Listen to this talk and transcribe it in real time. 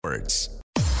sports.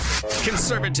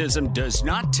 Conservatism does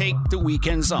not take the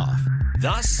weekends off.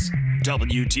 Thus,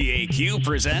 WTAQ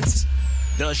presents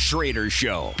The SCHROEDER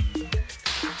Show.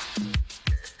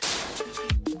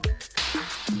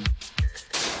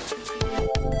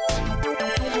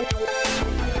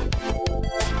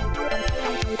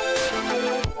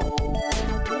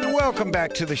 Welcome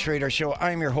back to the SCHROEDER Show.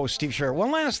 I'm your host, Steve Schreier.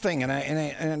 One last thing,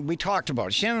 and we talked about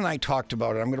it. Shannon and I talked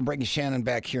about it. I'm going to bring Shannon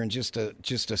back here in just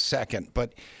a second.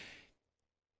 But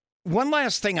one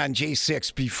last thing on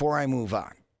J6 before I move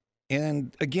on.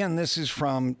 And again, this is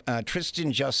from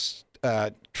Tristan Justice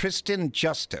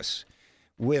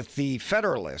with the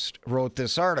Federalist wrote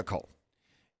this article.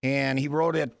 And he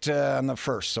wrote it on the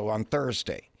 1st, so on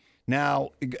Thursday. Now,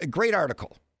 a great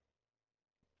article.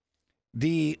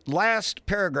 The last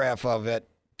paragraph of it,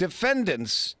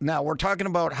 defendants, now we're talking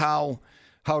about how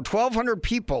 1,200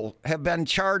 people have been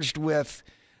charged with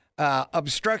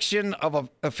obstruction of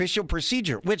official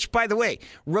procedure, which, by the way,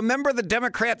 remember the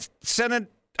Democrat Senate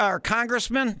or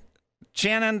Congressman,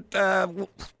 Shannon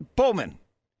Bowman,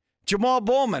 Jamal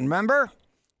Bowman, remember?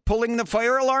 Pulling the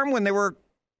fire alarm when they were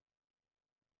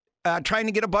trying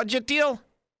to get a budget deal?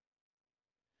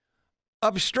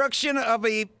 Obstruction of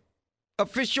a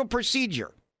official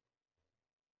procedure.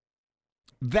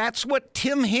 That's what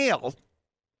Tim Hale's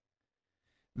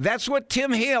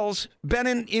been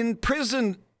in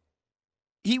prison.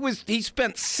 He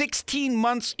spent 16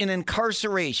 months in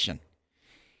incarceration.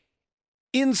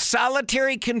 In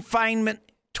solitary confinement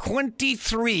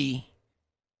 23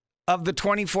 of the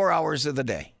 24 hours of the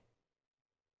day.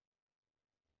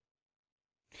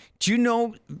 Do you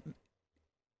know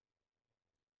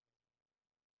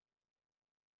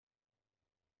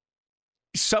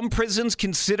some prisons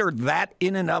consider that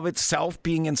in and of itself,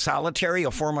 being in solitary,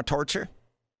 a form of torture?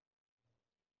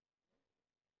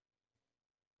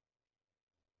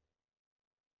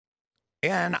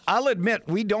 And I'll admit,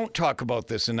 we don't talk about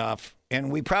this enough,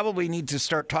 and we probably need to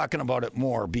start talking about it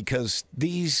more because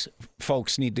these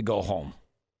folks need to go home.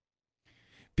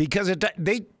 Because in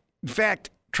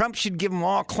fact, Trump should give them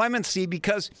all clemency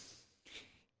because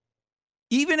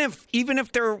even if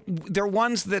they're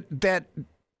ones that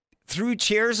threw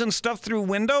chairs and stuff through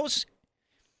windows,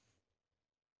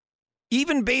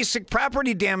 even basic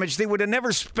property damage, they would have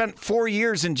never spent 4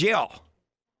 years in jail,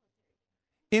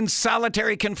 in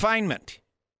solitary confinement.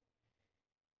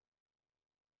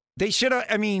 They should have,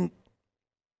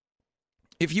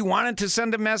 if you wanted to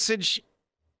send a message,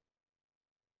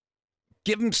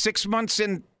 give them 6 months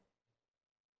in,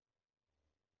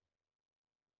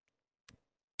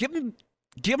 give them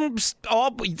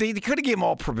all, they could have given them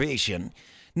all probation.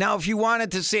 Now, if you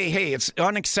wanted to say, hey, it's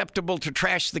unacceptable to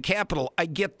trash the Capitol, I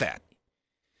get that.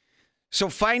 So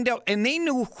find out, and they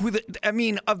knew who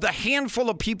of the handful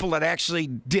of people that actually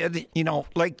did,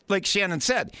 like Shannon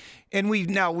said, and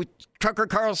Tucker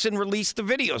Carlson released the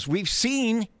videos. We've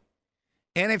seen,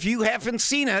 and if you haven't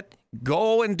seen it,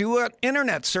 go and do an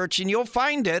internet search and you'll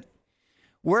find it,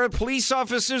 where police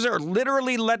officers are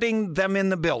literally letting them in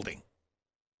the building.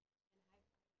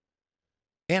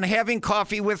 And having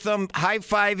coffee with them,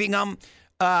 high-fiving them.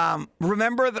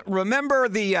 Remember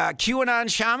the QAnon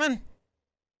shaman?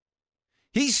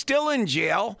 He's still in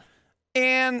jail.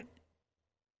 And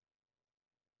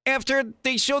after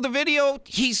they show the video,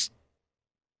 he's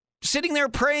sitting there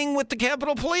praying with the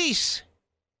Capitol Police.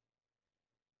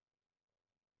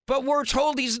 But we're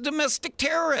told he's a domestic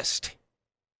terrorist.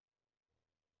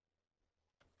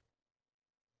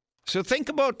 So think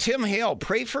about Tim Hale.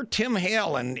 Pray for Tim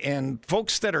Hale and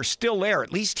folks that are still there.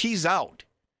 At least he's out.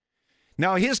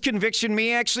 Now, his conviction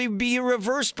may actually be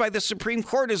reversed by the Supreme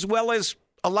Court as well as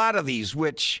a lot of these,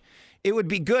 which it would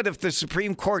be good if the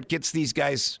Supreme Court gets these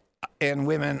guys and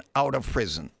women out of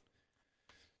prison.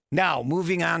 Now,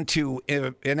 moving on to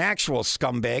an actual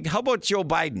scumbag. How about Joe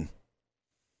Biden?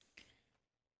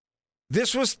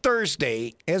 This was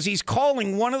Thursday as he's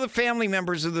calling one of the family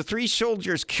members of the 3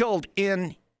 soldiers killed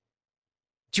in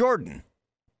Jordan.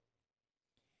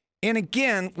 And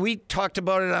again, we talked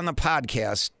about it on the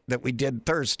podcast that we did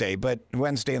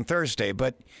Wednesday and Thursday,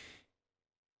 but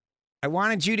I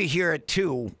wanted you to hear it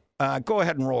too. Go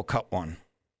ahead and roll cut 1.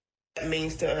 It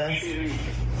means to us.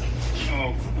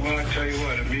 Oh, well, I tell you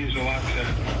what, it means a lot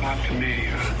to me.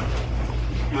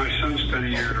 My son spent a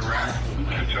year in Iraq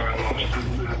until I lost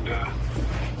him, and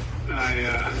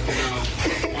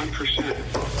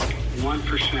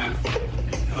 1%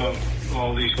 of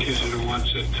all these kids are the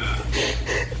ones that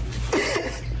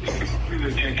we're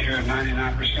going to take care of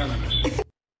 99% of us.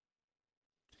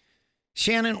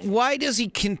 Shannon, why does he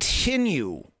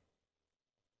continue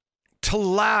to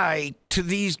lie to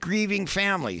these grieving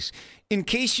families? In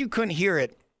case you couldn't hear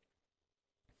it,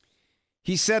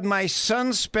 He said, my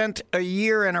son spent a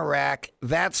year in Iraq.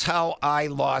 That's how I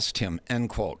lost him, end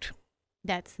quote.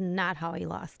 That's not how he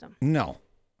lost him. No.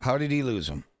 How did he lose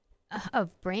him? Of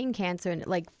brain cancer,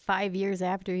 like 5 years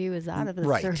after he was out of the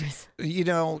service. You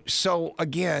know, so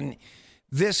again,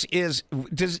 this is,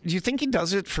 do you think he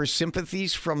does it for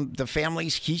sympathies from the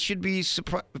families he should be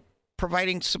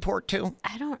providing support to?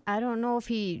 I don't know if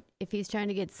he's trying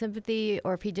to get sympathy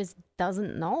or if he just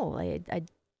doesn't know.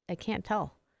 I can't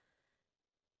tell.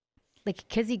 Like,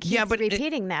 because he keeps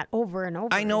repeating that over and over.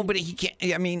 I know, but he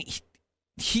can't. I mean,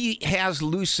 he has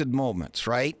lucid moments,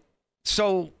 right?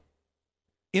 So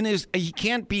he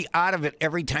can't be out of it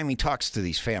every time he talks to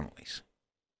these families,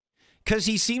 because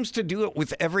he seems to do it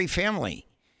with every family,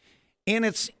 and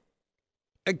it's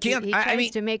again. He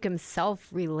tries to make himself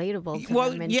relatable to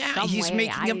them in some he's way.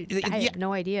 making him. I have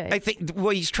no idea. I think.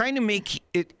 Well, he's trying to make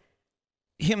it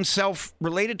himself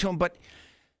related to him, but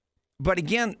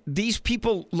again, these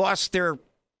people lost their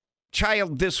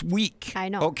child this week. I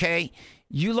know. Okay,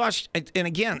 you lost, and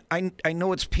again, I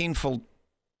know it's painful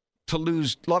to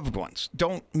lose loved ones.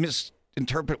 Don't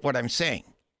misinterpret what I'm saying.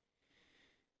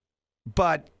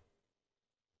 But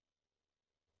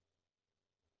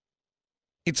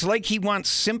it's like he wants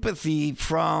sympathy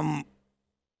from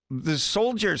the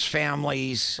soldiers'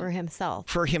 families for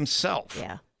himself.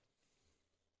 Yeah.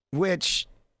 Which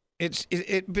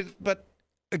but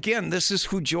again, this is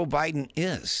who Joe Biden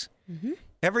is. Mm-hmm.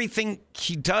 Everything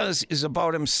he does is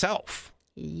about himself.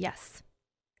 Yes.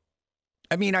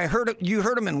 I mean, you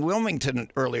heard him in Wilmington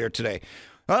earlier today.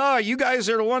 Oh, you guys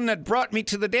are the one that brought me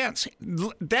to the dance.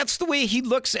 That's the way he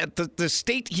looks at the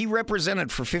state he represented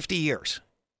for 50 years,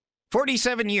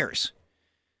 47 years.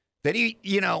 That you're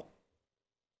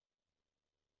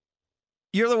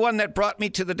the one that brought me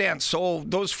to the dance. So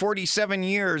those 47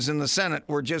 years in the Senate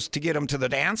were just to get him to the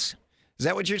dance? Is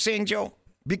that what you're saying, Joe?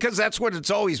 Because that's what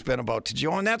it's always been about to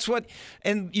Joe.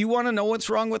 And you want to know what's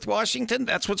wrong with Washington?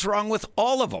 That's what's wrong with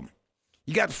all of them.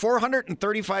 You got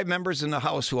 435 members in the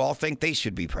House who all think they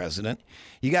should be president.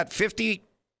 You got 50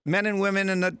 men and women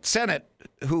in the Senate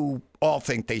who all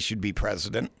think they should be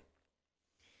president.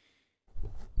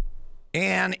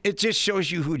 And it just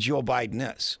shows you who Joe Biden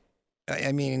is.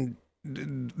 I mean,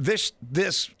 this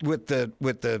with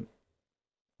the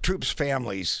troops'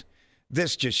 families,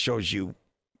 this just shows you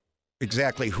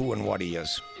exactly who and what he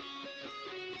is.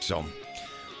 So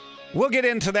we'll get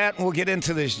into that, and we'll get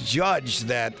into this judge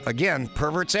that, again,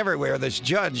 perverts everywhere, this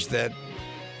judge that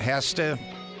has to,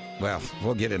 well,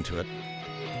 we'll get into it.